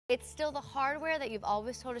It's still the hardware that you've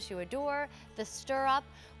always told us you adore, the Stirrup.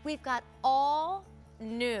 We've got all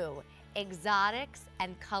new exotics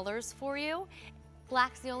and colors for you.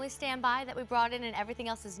 Black's the only standby that we brought in, and everything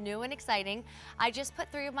else is new and exciting. I just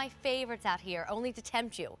put 3 of my favorites out here, only to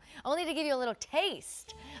tempt you, only to give you a little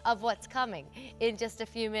taste of what's coming in just a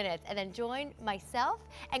few minutes. And then join myself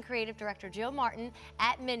and creative director Joe Martin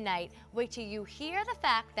at midnight. Wait till you hear the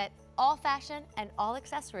fact that all fashion and all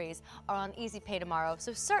accessories are on Easy Pay tomorrow.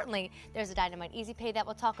 So certainly there's a Dynamite Easy Pay that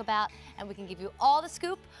we'll talk about, and we can give you all the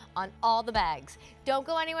scoop on all the bags. Don't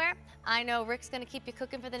go anywhere. I know Rick's gonna keep you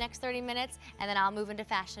cooking for the next 30 minutes, and then I'll move into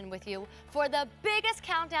fashion with you for the biggest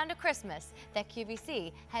countdown to Christmas that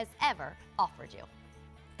QVC has ever offered you.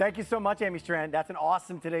 Thank you so much, Amy Strand. That's an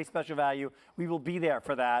awesome Today's Special Value. We will be there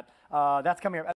for that. That's coming up.